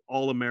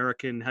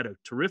 All-American, had a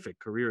terrific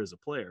career as a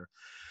player.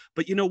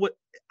 But you know what?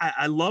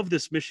 I love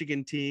this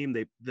Michigan team.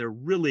 They're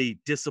really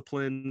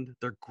disciplined.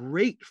 They're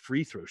great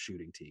free throw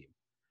shooting team,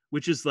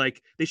 which is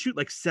like they shoot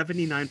like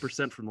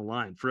 79% from the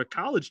line. For a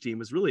college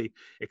team is really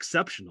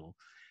exceptional.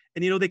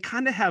 And, they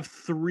kind of have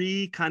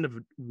three kind of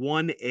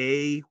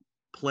 1A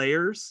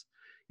players.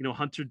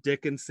 Hunter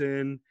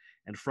Dickinson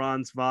and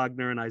Franz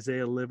Wagner and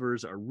Isaiah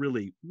Livers are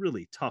really,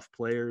 really tough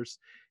players.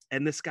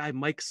 And this guy,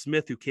 Mike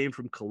Smith, who came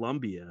from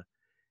Columbia,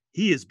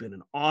 he has been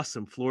an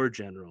awesome floor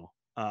general.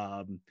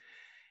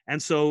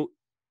 And so,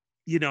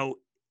 I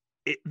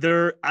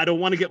don't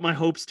want to get my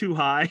hopes too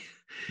high.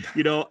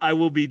 I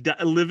will be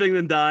living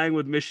and dying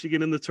with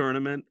Michigan in the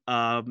tournament.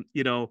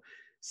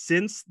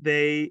 Since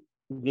they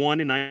won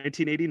in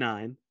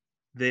 1989,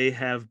 they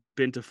have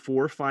been to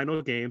 4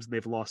 final games and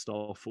they've lost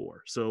all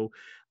 4. So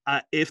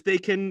if they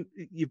can,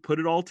 you put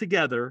it all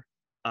together,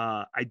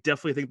 I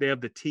definitely think they have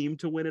the team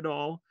to win it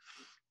all.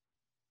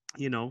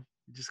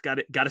 Just got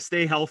to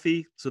stay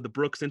healthy. So the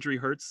Brooks injury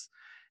hurts.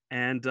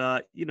 And,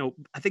 I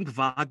think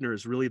Wagner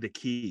is really the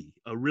key,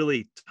 a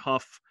really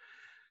tough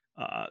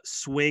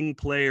swing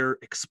player,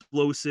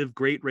 explosive,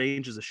 great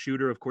range as a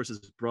shooter. Of course, his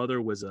brother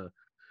was a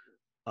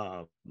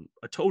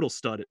total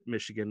stud at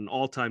Michigan, an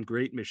all-time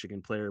great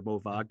Michigan player,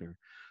 Mo Wagner.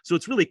 So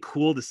it's really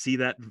cool to see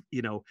that,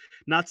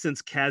 not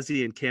since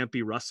Cassie and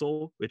Campy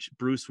Russell, which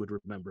Bruce would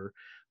remember,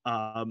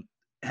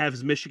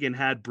 has Michigan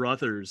had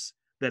brothers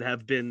that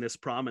have been this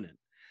prominent.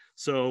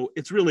 So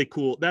it's really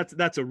cool.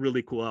 That's a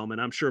really cool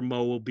element. I'm sure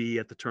Mo will be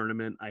at the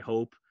tournament, I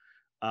hope.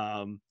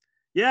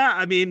 Yeah,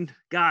 I mean,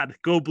 God,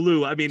 go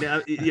blue. I mean,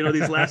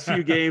 these last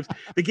few games,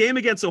 the game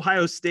against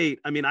Ohio State,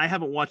 I mean, I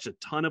haven't watched a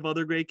ton of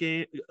other big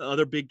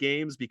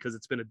games because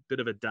it's been a bit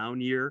of a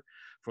down year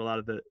for a lot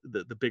of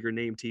the bigger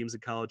name teams in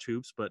college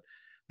hoops. But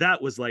that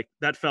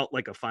felt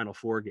like a Final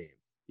Four game,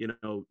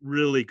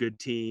 really good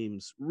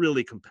teams,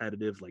 really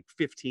competitive, like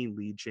 15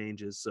 lead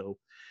changes. So,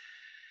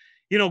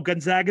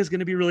 Gonzaga is going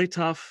to be really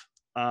tough.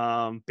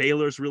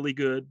 Baylor's really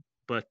good,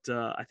 but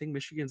I think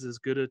Michigan's as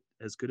good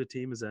a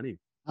team as any.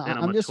 And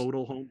I'm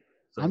total home.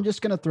 So. I'm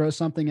just going to throw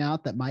something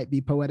out that might be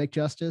poetic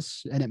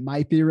justice, and it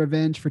might be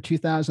revenge for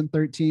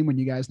 2013 when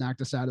you guys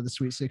knocked us out of the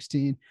Sweet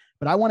 16.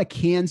 But I want a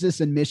Kansas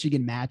and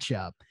Michigan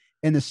matchup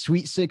in the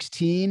Sweet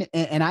 16.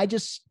 And I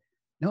just,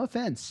 no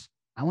offense,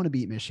 I want to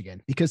beat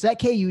Michigan because that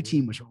KU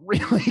team was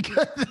really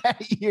good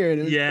that year.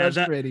 And it was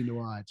frustrating to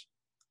watch.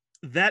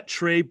 That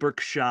Trey Burke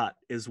shot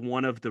is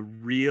one of the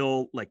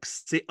real,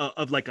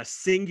 a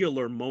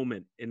singular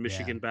moment in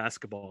Michigan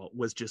basketball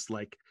was just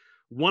like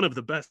one of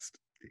the best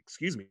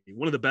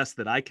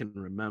that I can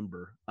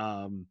remember.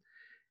 And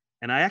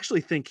I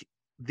actually think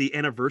the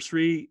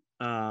anniversary,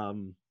 I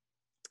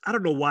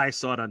don't know why I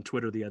saw it on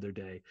Twitter the other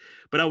day,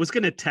 but I was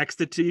going to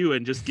text it to you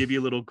and just give you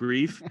a little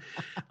grief.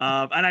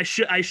 And I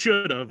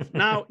should have.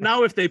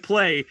 Now if they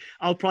play,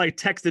 I'll probably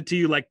text it to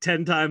you like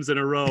 10 times in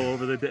a row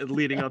over the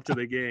leading up to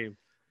the game.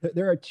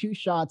 There are 2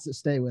 shots that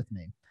stay with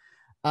me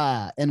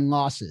and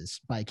losses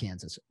by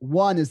Kansas.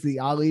 One is the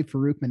Ali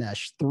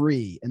Farouk-Manesh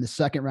 3 in the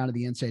second round of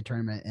the NCAA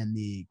tournament and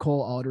the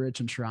Cole Aldrich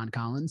and Sharon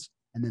Collins.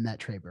 And then that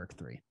Trey Burke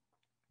 3.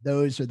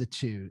 Those are the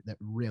 2 that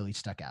really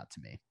stuck out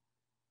to me.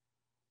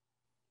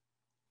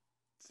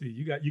 See,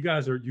 you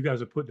guys are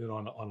putting it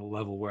on a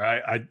level where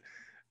I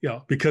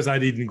because I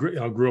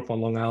grew up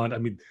on Long Island. I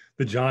mean,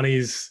 the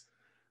Johnnies,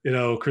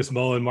 Chris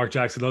Mullen, Mark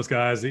Jackson, those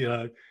guys,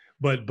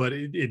 but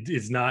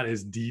it's not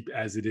as deep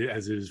as it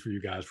is for you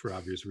guys for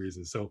obvious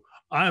reasons. So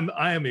I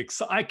am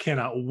excited. I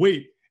cannot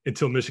wait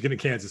until Michigan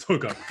and Kansas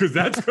hook up, because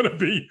that's going to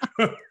be.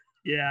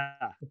 Yeah,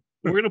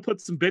 we're gonna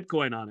put some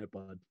Bitcoin on it,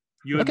 bud.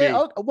 You and Okay. me.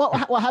 Oh, well,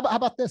 how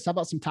about this? How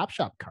about some Top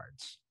Shop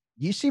cards?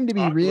 You seem to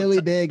be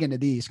really big into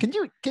these.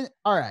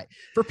 All right.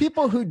 For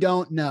people who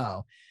don't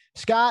know,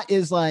 Scott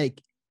is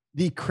like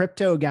the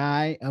crypto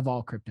guy of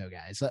all crypto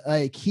guys.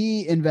 Like,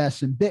 he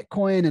invests in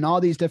Bitcoin and all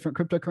these different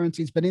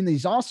cryptocurrencies, but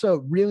he's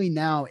also really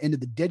now into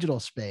the digital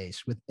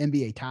space with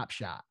NBA Top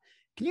Shot.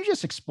 Can you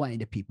just explain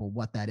to people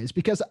what that is?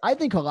 Because I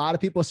think a lot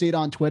of people see it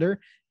on Twitter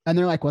and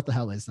they're like, what the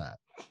hell is that?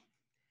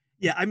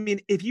 Yeah, I mean,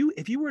 if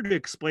you were to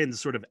explain the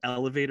sort of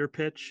elevator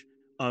pitch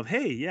of,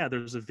 hey, yeah,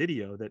 there's a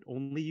video that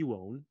only you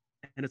own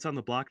and it's on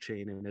the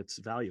blockchain and it's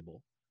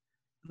valuable.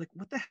 Like,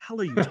 what the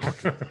hell are you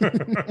talking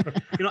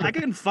about? I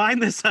can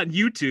find this on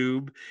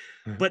YouTube,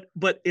 but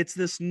it's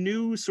this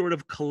new sort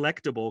of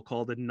collectible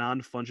called a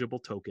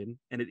non-fungible token,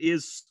 and it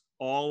is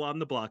all on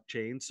the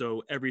blockchain,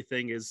 so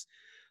everything is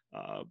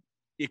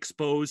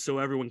exposed so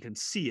everyone can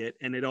see it,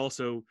 and it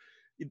also,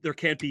 there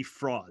can't be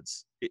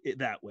frauds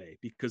that way,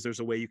 because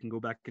there's a way you can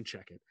go back and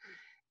check it.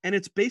 And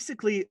it's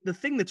basically, the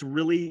thing that's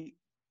really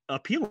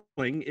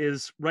appealing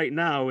is right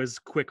now is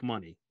quick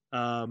money.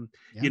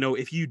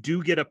 If you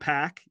do get a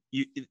pack,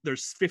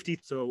 there's 50.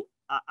 So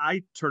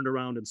I turned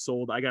around and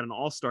sold. I got an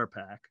all-star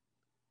pack,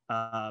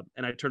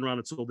 and I turned around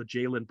and sold the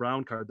Jaylen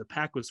Brown card. The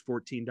pack was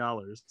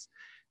 $14,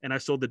 and I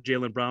sold the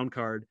Jaylen Brown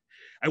card.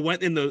 I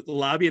went in the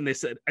lobby and they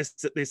said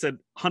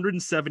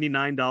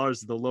 $179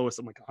 is the lowest.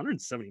 I'm like,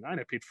 179?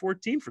 I paid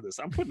 14 for this.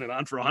 I'm putting it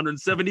on for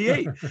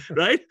 178,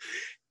 right?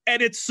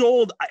 And it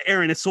sold,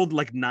 Aaron, it sold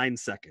like 9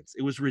 seconds.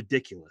 It was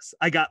ridiculous.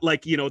 I got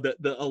like,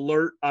 the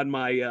alert on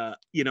my, on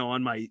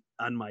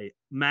my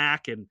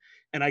Mac, and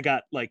I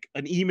got like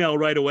an email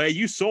right away.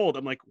 You sold.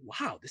 I'm like,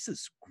 wow, this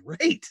is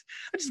great.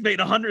 I just made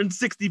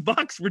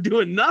 $160 for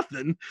doing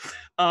nothing.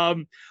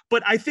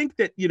 But I think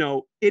that,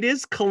 it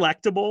is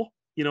collectible.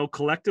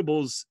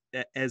 Collectibles,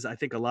 as I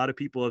think a lot of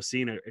people have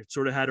seen, it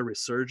sort of had a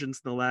resurgence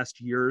in the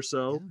last year or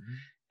so.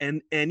 Mm-hmm.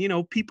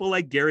 And people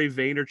like Gary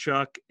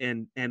Vaynerchuk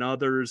and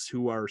others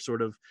who are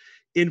sort of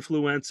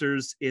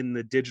influencers in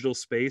the digital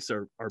space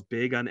are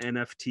big on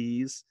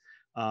NFTs.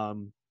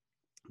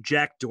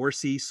 Jack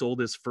Dorsey sold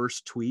his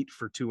first tweet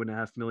for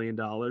 $2.5 million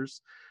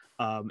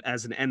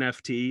as an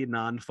NFT,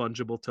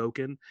 non-fungible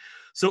token.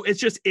 So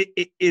it's just,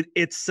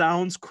 it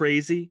sounds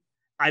crazy.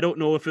 I don't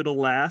know if it'll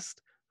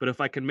last, but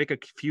if I can make a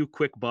few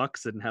quick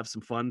bucks and have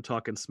some fun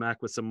talking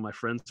smack with some of my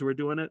friends who are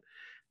doing it,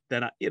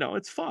 then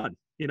it's fun.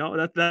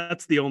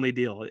 That's the only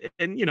deal.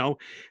 And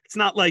it's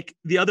not like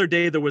the other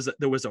day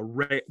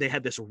they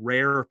had this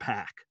rare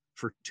pack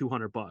for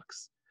 $200.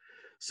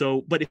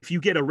 So, but if you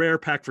get a rare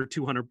pack for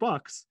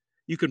 $200,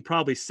 you can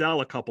probably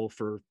sell a couple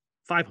for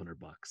 $500.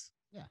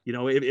 Yeah.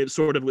 It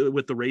sort of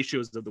with the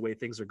ratios of the way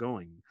things are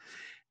going.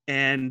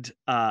 And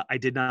I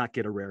did not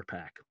get a rare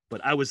pack,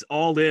 but I was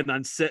all in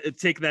on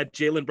take that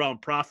Jaylen Brown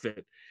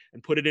profit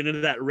and put it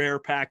into that rare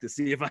pack to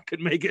see if I could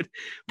make it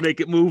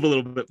move a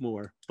little bit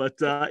more. But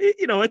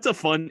it's a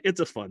fun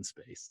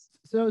space.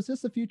 So is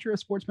this the future of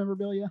sports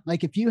memorabilia?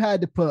 Like, if you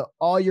had to put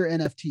all your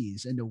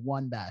NFTs into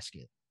one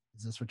basket,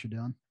 is this what you're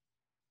doing?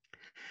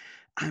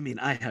 I mean,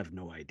 I have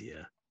no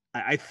idea.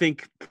 I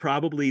think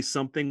probably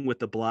something with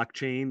the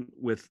blockchain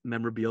with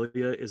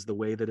memorabilia is the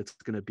way that it's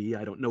going to be.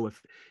 I don't know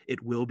if it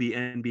will be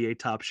NBA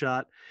Top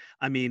Shot.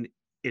 I mean,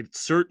 it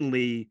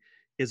certainly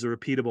is a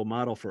repeatable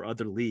model for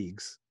other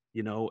leagues.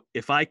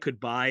 If I could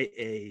buy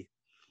a,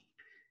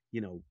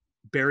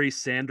 Barry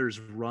Sanders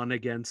run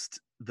against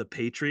the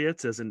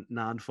Patriots as a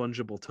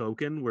non-fungible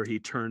token where he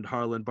turned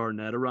Harlan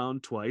Barnett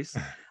around twice,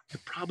 I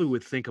probably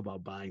would think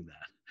about buying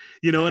that.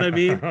 You know what I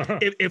mean?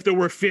 if there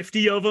were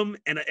 50 of them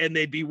and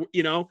they'd be,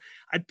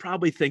 I'd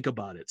probably think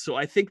about it. So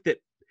I think that,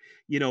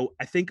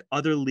 I think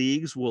other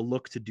leagues will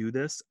look to do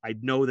this. I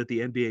know that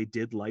the NBA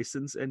did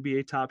license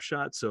NBA Top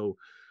Shot. So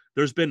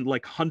there's been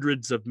like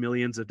hundreds of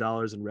millions of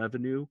dollars in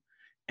revenue.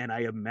 And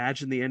I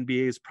imagine the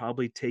NBA is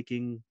probably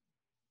taking,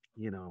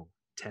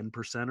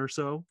 10% or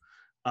so.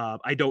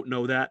 I don't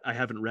know that. I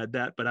haven't read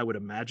that, but I would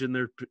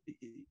imagine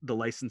the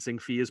licensing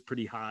fee is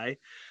pretty high.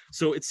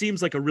 So it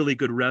seems like a really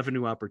good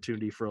revenue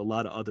opportunity for a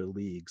lot of other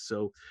leagues.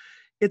 So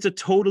it's a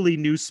totally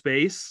new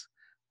space.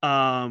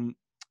 And,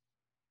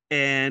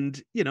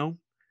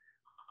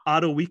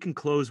 Otto, we can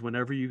close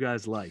whenever you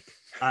guys like.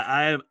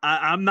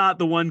 I'm not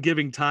the one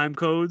giving time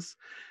codes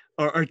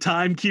or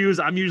time cues.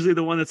 I'm usually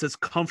the one that says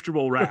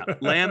comfortable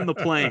wrap, land the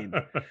plane.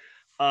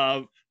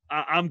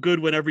 I'm good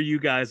whenever you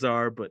guys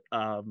are, but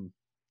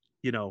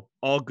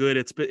all good.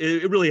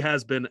 It really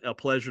has been a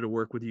pleasure to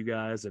work with you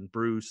guys and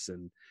Bruce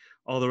and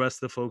all the rest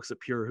of the folks at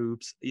Pure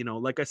Hoops.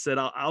 Like I said,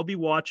 I'll be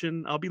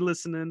watching, I'll be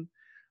listening,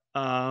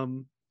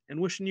 and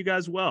wishing you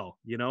guys well.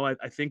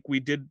 I think we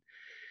did.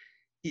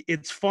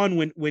 It's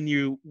fun when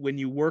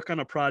you work on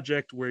a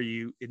project where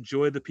you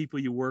enjoy the people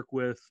you work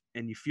with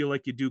and you feel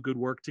like you do good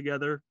work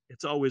together.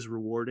 It's always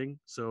rewarding.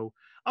 So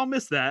I'll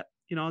miss that.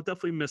 I'll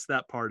definitely miss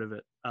that part of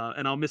it.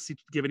 And I'll miss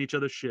giving each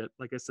other shit.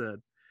 Like I said,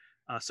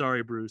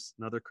 sorry, Bruce,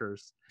 another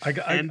curse. I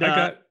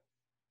got.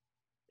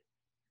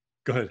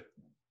 Go ahead.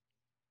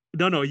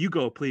 No, you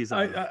go, please.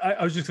 I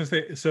was just gonna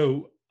say.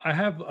 So I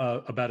have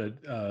about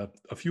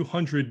a few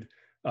hundred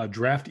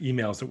draft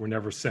emails that were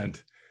never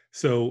sent.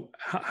 So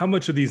how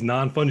much of these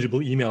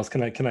non-fungible emails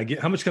can I get?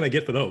 How much can I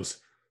get for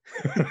those?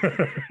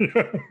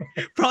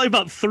 Probably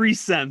about 3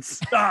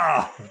 cents.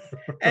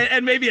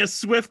 And maybe a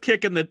swift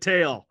kick in the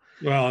tail.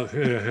 Well,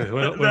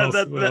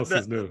 what else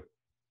is new?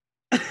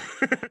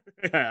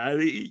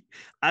 I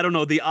don't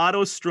know. The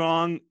Otto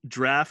Strong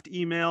draft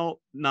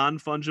email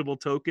non-fungible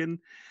token.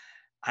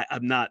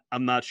 I'm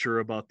not sure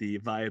about the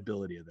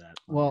viability of that.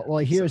 Well,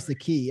 here's the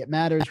key. It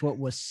matters what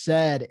was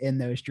said in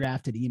those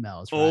drafted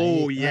emails. Right?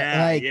 Oh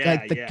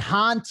yeah, the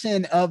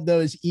content of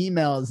those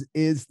emails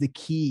is the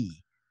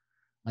key.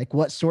 Like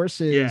what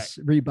sources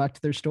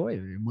rebucked their story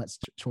and what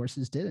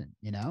sources didn't,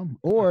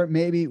 or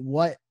maybe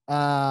what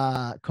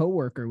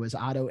coworker was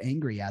Otto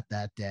angry at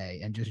that day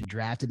and just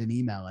drafted an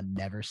email and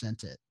never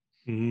sent it.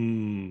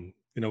 You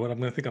know what? I'm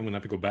gonna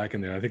have to go back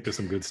in there. I think there's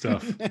some good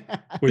stuff,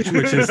 which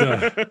is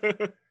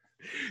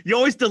you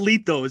always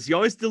delete those. You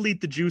always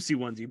delete the juicy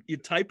ones. You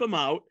type them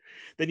out,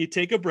 then you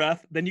take a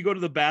breath, then you go to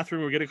the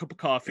bathroom or get a cup of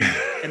coffee,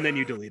 and then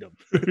you delete them.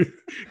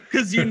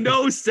 Because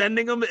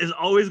sending them is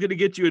always going to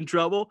get you in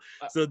trouble.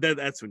 So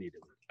that's when you do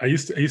it. I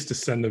used to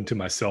send them to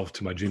myself,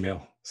 to my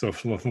Gmail. So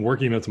from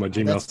work email to my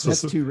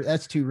Gmail.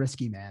 That's too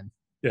risky, man.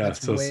 Yeah,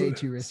 that's way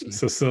too risky.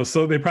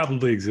 So they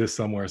probably exist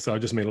somewhere. So I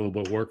just made a little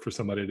bit of work for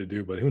somebody to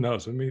do, but who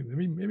knows?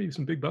 Maybe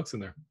some big bucks in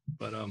there.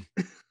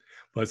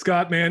 But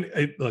Scott, man,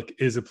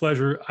 it's a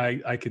pleasure.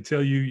 I could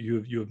tell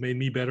you have made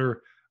me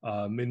better,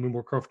 made me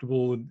more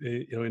comfortable,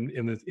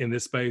 in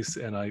this space,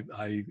 and I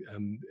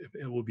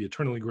will be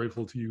eternally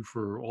grateful to you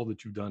for all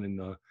that you've done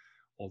and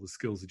all the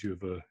skills that you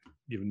have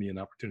given me and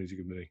opportunities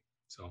you've given me.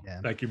 So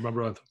thank you, my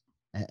brother.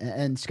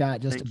 And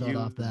Scott, just to build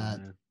off that.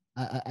 Man.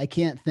 I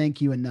can't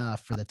thank you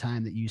enough for the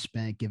time that you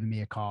spent giving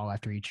me a call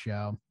after each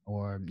show,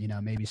 or,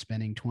 maybe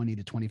spending 20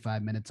 to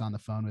 25 minutes on the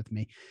phone with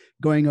me,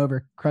 going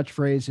over crutch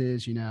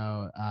phrases,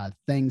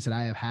 things that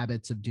I have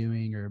habits of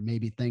doing, or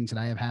maybe things that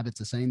I have habits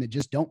of saying that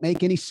just don't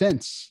make any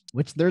sense,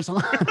 which there's a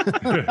lot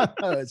of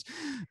those.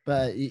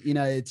 But,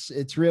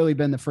 it's really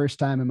been the first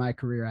time in my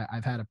career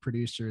I've had a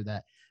producer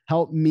that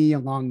helped me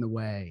along the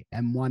way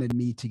and wanted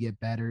me to get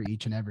better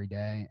each and every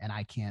day. And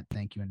I can't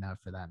thank you enough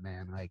for that,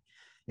 man. Like,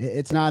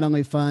 it's not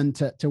only fun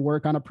to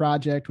work on a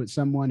project with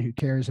someone who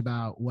cares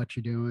about what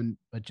you're doing,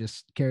 but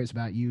just cares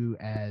about you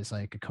as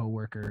like a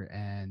coworker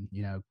and,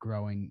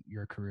 growing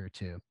your career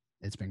too.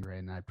 It's been great.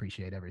 And I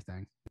appreciate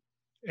everything.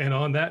 And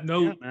on that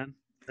note, man,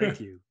 thank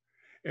you.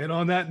 And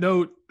on that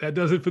note, that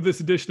does it for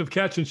this edition of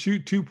Catch and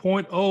Shoot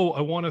 2.0.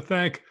 I want to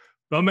thank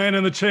the man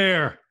in the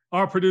chair,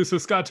 our producer,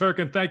 Scott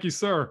Turkin. Thank you,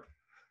 sir.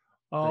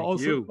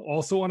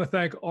 Also want to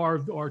thank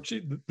our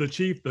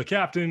chief, the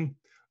captain,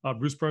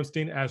 Bruce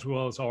Bernstein, as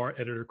well as our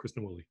editor,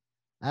 Kristen Woolley.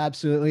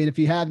 Absolutely. And if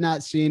you have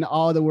not seen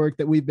all the work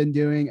that we've been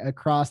doing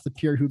across the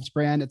Pure Hoops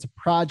brand, it's a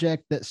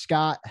project that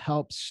Scott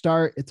helped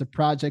start. It's a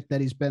project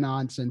that he's been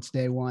on since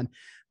day one.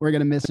 We're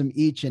going to miss him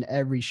each and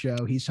every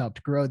show. He's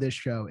helped grow this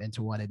show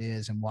into what it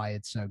is and why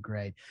it's so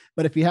great.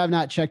 But if you have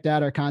not checked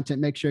out our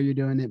content, make sure you're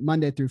doing it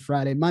Monday through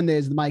Friday. Monday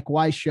is the Mike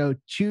Weiss Show.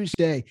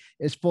 Tuesday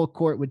is Full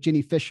Court with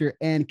Ginny Fisher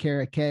and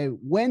Kara Kay.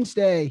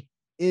 Wednesday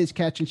is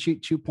Catch and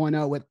Shoot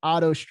 2.0 with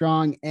Otto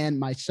Strong and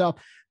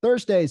myself.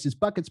 Thursdays is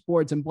Buckets,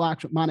 Boards, and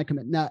Blocks with Monica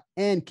McNutt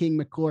and King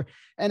McClure.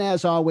 And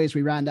as always,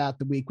 we round out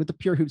the week with the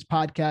Pure Hoops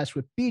podcast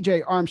with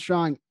BJ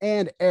Armstrong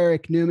and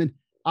Eric Newman.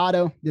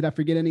 Otto, did I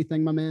forget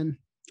anything, my man?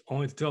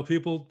 Only to tell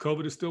people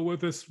COVID is still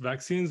with us.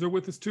 Vaccines are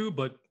with us too,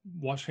 but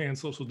wash hands,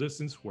 social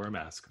distance, wear a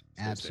mask.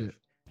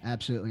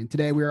 Absolutely. And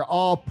today we are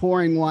all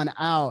pouring one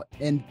out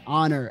in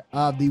honor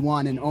of the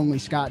one and only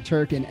Scott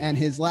Turkin and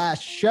his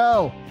last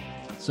show.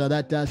 So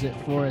that does it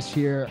for us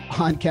here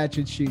on Catch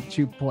and Shoot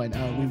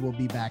 2.0. We will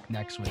be back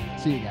next week.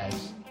 See you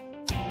guys.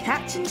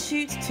 Catch and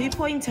Shoot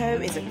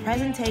 2.0 is a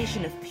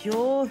presentation of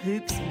Pure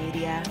Hoops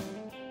Media.